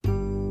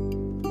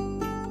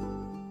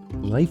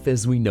Life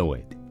as We Know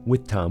It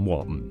with Tom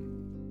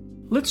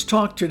Walton. Let's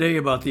talk today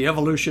about the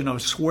evolution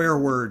of swear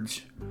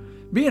words.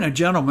 Being a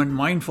gentleman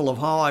mindful of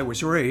how I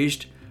was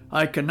raised,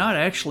 I cannot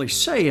actually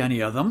say any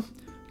of them.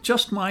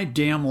 Just my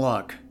damn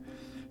luck.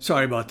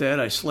 Sorry about that,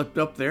 I slipped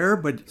up there,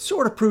 but it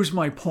sort of proves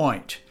my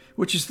point,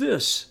 which is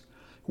this.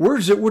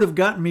 Words that would have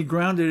gotten me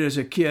grounded as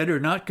a kid are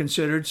not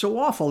considered so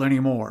awful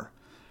anymore.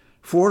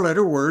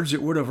 4-letter words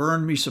that would have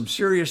earned me some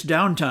serious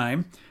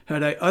downtime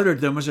had I uttered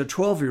them as a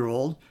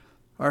 12-year-old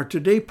are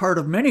today part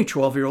of many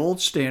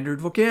 12-year-olds'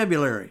 standard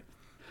vocabulary.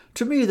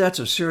 To me, that's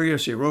a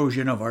serious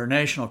erosion of our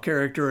national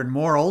character and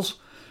morals,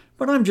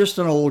 but I'm just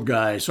an old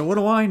guy, so what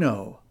do I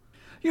know?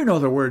 You know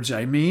the words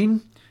I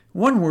mean.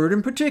 One word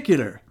in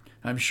particular.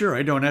 I'm sure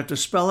I don't have to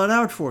spell it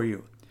out for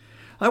you.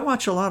 I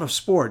watch a lot of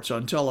sports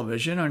on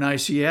television, and I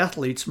see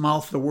athletes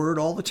mouth the word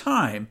all the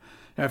time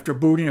after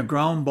booting a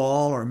ground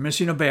ball or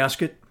missing a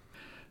basket.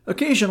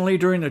 Occasionally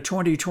during the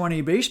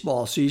 2020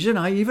 baseball season,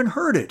 I even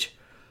heard it.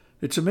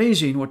 It's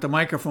amazing what the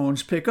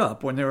microphones pick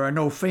up when there are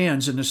no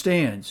fans in the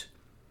stands.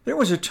 There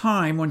was a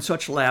time when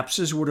such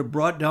lapses would have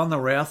brought down the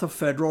wrath of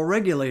federal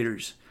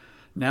regulators.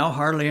 Now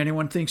hardly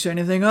anyone thinks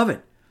anything of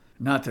it.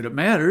 Not that it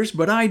matters,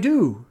 but I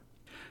do.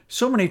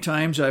 So many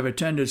times I've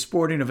attended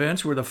sporting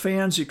events where the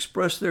fans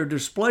express their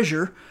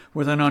displeasure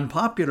with an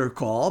unpopular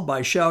call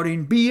by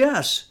shouting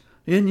BS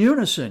in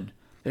unison,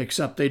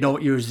 except they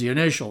don't use the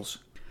initials.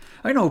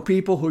 I know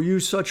people who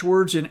use such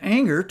words in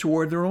anger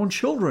toward their own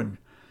children.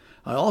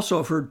 I also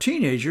have heard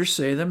teenagers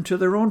say them to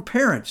their own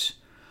parents.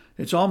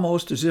 It's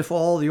almost as if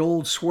all the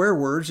old swear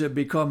words have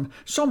become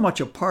so much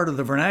a part of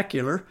the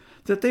vernacular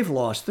that they've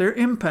lost their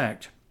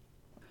impact.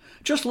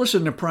 Just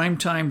listen to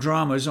primetime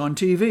dramas on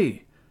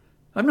TV.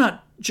 I'm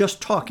not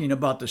just talking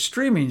about the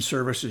streaming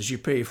services you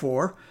pay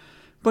for,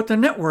 but the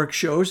network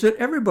shows that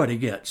everybody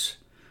gets.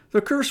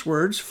 The curse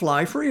words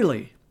fly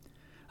freely.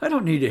 I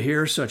don't need to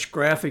hear such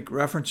graphic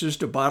references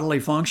to bodily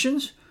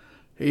functions,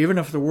 even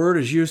if the word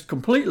is used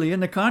completely in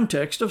the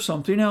context of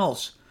something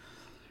else.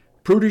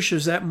 Prudish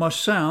as that must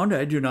sound,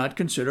 I do not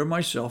consider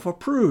myself a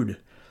prude.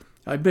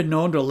 I've been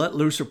known to let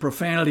loose a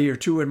profanity or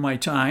two in my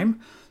time,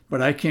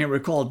 but I can't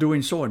recall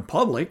doing so in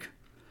public.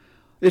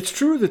 It's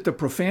true that the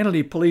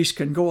profanity police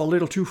can go a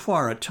little too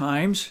far at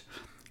times.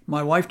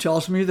 My wife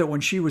tells me that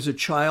when she was a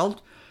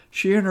child,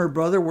 she and her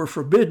brother were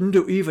forbidden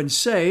to even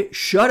say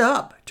 "shut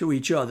up" to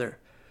each other.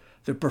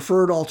 The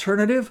preferred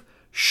alternative?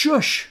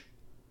 Shush.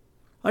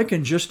 I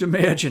can just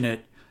imagine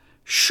it.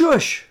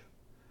 Shush.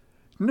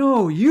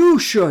 No, you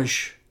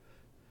shush.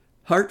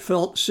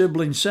 Heartfelt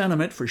sibling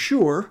sentiment for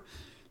sure,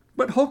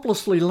 but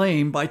hopelessly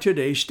lame by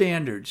today's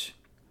standards.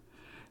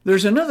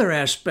 There's another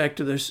aspect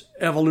to this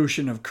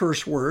evolution of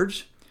curse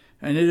words,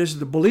 and it is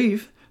the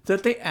belief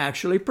that they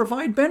actually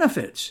provide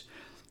benefits.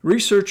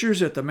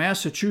 Researchers at the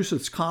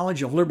Massachusetts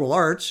College of Liberal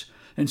Arts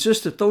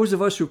insist that those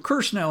of us who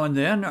curse now and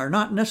then are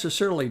not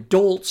necessarily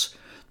dolts,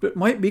 but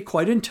might be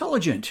quite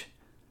intelligent.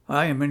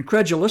 I am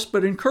incredulous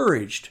but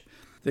encouraged.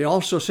 They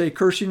also say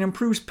cursing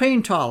improves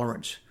pain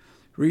tolerance.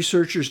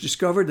 Researchers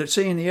discovered that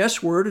saying the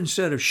S word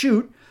instead of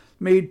shoot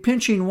made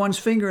pinching one's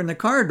finger in the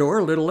car door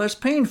a little less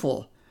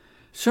painful.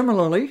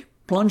 Similarly,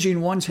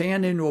 plunging one's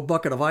hand into a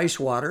bucket of ice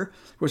water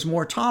was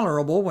more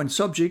tolerable when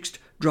subjects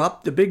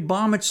dropped the big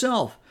bomb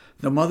itself,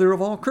 the mother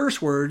of all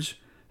curse words,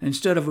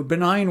 instead of a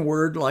benign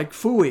word like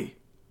phooey.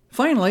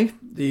 Finally,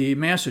 the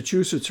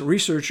Massachusetts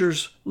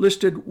researchers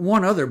listed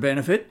one other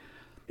benefit.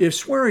 If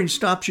swearing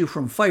stops you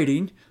from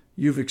fighting,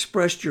 you've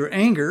expressed your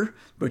anger,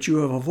 but you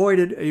have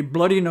avoided a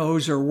bloody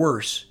nose or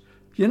worse.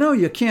 You know,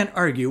 you can't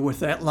argue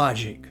with that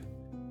logic.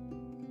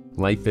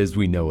 Life as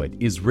We Know It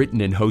is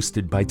written and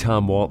hosted by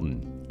Tom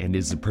Walton and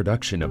is a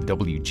production of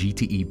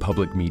WGTE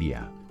Public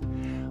Media.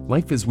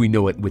 Life as We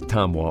Know It with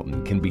Tom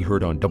Walton can be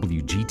heard on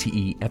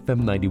WGTE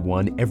FM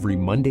 91 every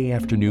Monday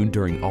afternoon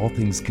during All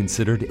Things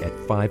Considered at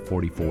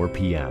 5:44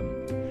 p.m.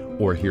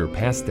 Or hear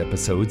past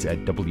episodes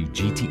at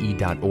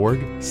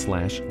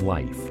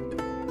wgte.org/life.